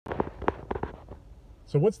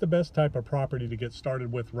So what's the best type of property to get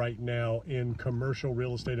started with right now in commercial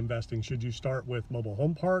real estate investing? Should you start with mobile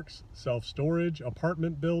home parks, self-storage,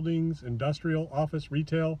 apartment buildings, industrial, office,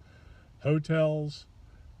 retail, hotels?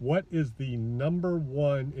 What is the number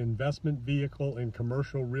one investment vehicle in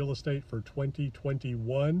commercial real estate for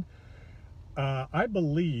 2021? I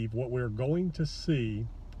believe what we're going to see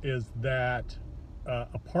is that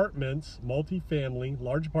apartments, multifamily,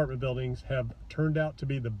 large apartment buildings have turned out to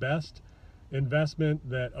be the best investment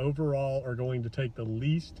that overall are going to take the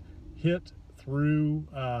least hit through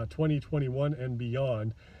 2021 and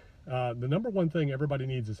beyond. The number one thing everybody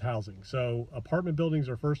needs is housing. So apartment buildings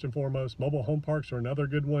are first and foremost. Mobile home parks are another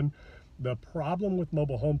good one. The problem with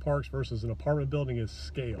mobile home parks versus an apartment building is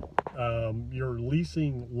scale. You're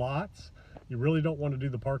leasing lots. You really don't want to do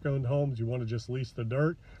the park-owned homes. You want to just lease the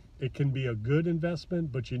dirt. It can be a good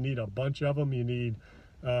investment, but you need a bunch of them. You need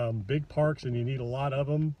big parks, and you need a lot of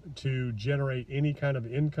them to generate any kind of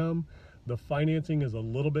income. The financing is a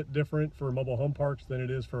little bit different for mobile home parks than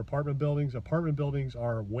it is for apartment buildings. Apartment buildings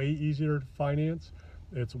are way easier to finance.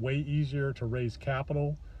 It's way easier to raise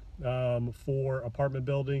capital for apartment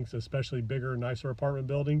buildings, especially bigger, nicer apartment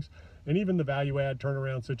buildings. And even the value add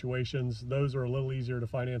turnaround situations, those are a little easier to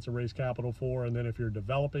finance and raise capital for. And then if you're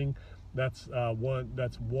developing, that's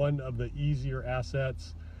one of the easier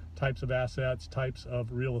types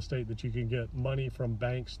of real estate that you can get money from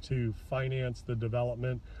banks to finance the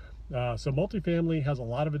development. So multifamily has a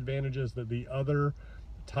lot of advantages that the other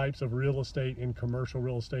types of real estate in commercial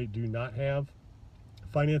real estate do not have.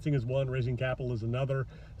 Financing is one, raising capital is another.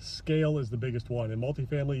 Scale is the biggest one. In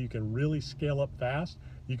multifamily, you can really scale up fast.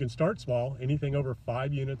 You can start small. Anything over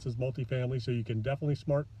 5 units is multifamily, so you can definitely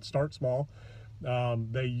start small.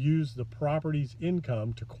 They use the property's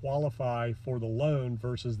income to qualify for the loan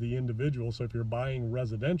versus the individual. So if you're buying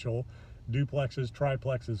residential, duplexes,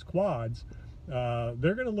 triplexes, quads,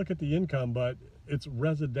 they're going to look at the income, but it's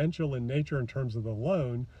residential in nature in terms of the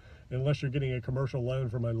loan. Unless you're getting a commercial loan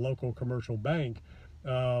from a local commercial bank,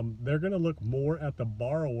 they're going to look more at the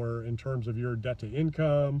borrower in terms of your debt to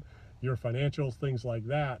income, your financials, things like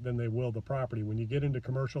that, than they will the property. When you get into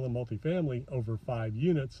commercial and multifamily over 5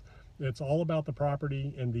 units, it's all about the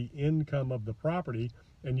property and the income of the property,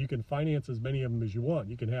 and you can finance as many of them as you want.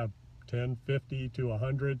 You can have 10, 50 to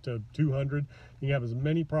 100 to 200. You can have as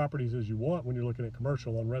many properties as you want when you're looking at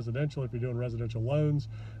commercial. On residential, if you're doing residential loans,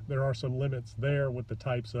 there are some limits there with the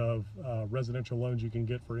types of residential loans you can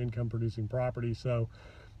get for income producing property. So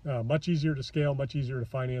much easier to scale, much easier to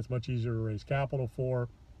finance, much easier to raise capital for,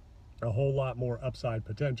 a whole lot more upside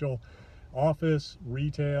potential. Office,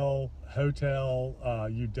 retail, hotel,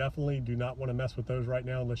 you definitely do not want to mess with those right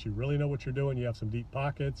now unless you really know what you're doing. You have some deep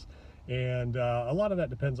pockets, and a lot of that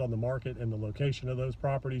depends on the market and the location of those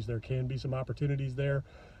properties. There can be some opportunities there,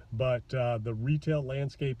 but the retail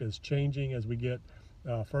landscape is changing as we get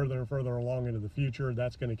further and further along into the future.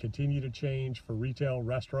 That's going to continue to change for retail,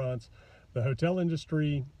 restaurants. The hotel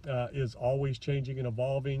industry is always changing and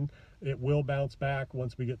evolving. It will bounce back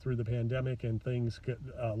once we get through the pandemic and things get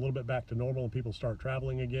a little bit back to normal and people start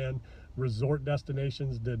traveling again. Resort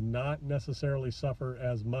destinations did not necessarily suffer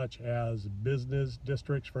as much as business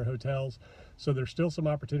districts for hotels. So there's still some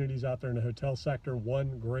opportunities out there in the hotel sector.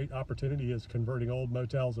 One great opportunity is converting old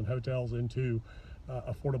motels and hotels into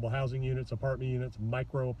affordable housing units, apartment units,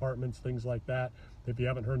 micro apartments, things like that. If you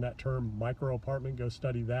haven't heard that term, micro apartment, go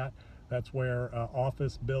study that. That's where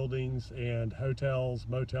office buildings and hotels,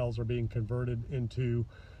 motels are being converted into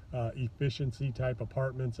efficiency type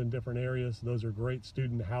apartments in different areas. Those are great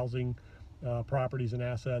student housing properties and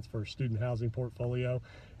assets for student housing portfolio.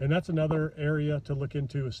 And that's another area to look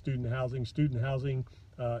into, is student housing. Student housing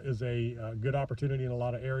is a good opportunity in a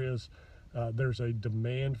lot of areas. There's a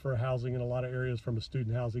demand for housing in a lot of areas from a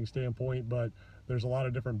student housing standpoint, but there's a lot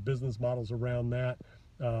of different business models around that.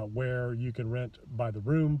 Where you can rent by the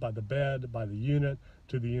room, by the bed, by the unit,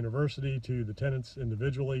 to the university, to the tenants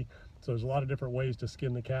individually. So there's a lot of different ways to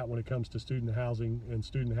skin the cat when it comes to student housing and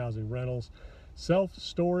student housing rentals.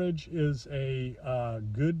 Self-storage is a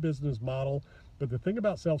good business model, but the thing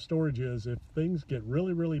about self-storage is if things get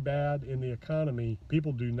really, really bad in the economy,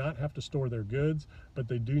 people do not have to store their goods, but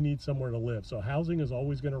they do need somewhere to live. So housing is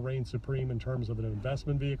always going to reign supreme in terms of an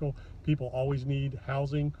investment vehicle. People always need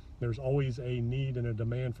housing. There's always a need and a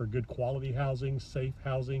demand for good quality housing, safe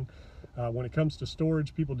housing. When it comes to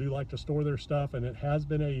storage, people do like to store their stuff, and it has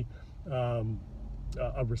been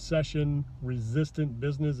a recession-resistant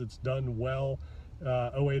business. It's done well.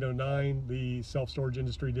 08, 09, the self-storage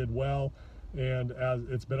industry did well, and as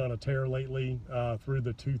it's been on a tear lately through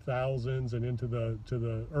the 2000s and into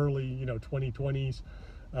the early 2020s.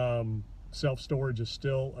 Self-storage is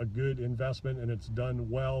still a good investment, and it's done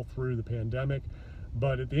well through the pandemic.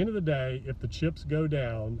 But at the end of the day, if the chips go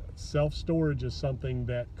down, self-storage is something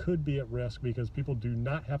that could be at risk, because people do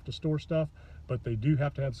not have to store stuff, but they do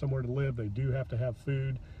have to have somewhere to live. They do have to have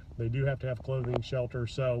food. They do have to have clothing, shelter.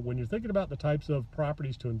 So when you're thinking about the types of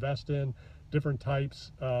properties to invest in, different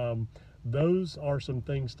types, those are some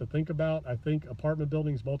things to think about. I think apartment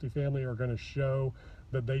buildings, multifamily, are going to show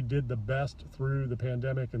that they did the best through the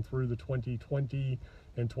pandemic and through the 2020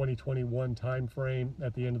 and 2021 time frame.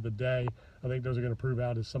 At the end of the day, I think those are going to prove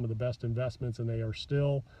out as some of the best investments, and they are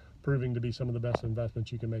still proving to be some of the best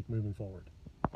investments you can make moving forward.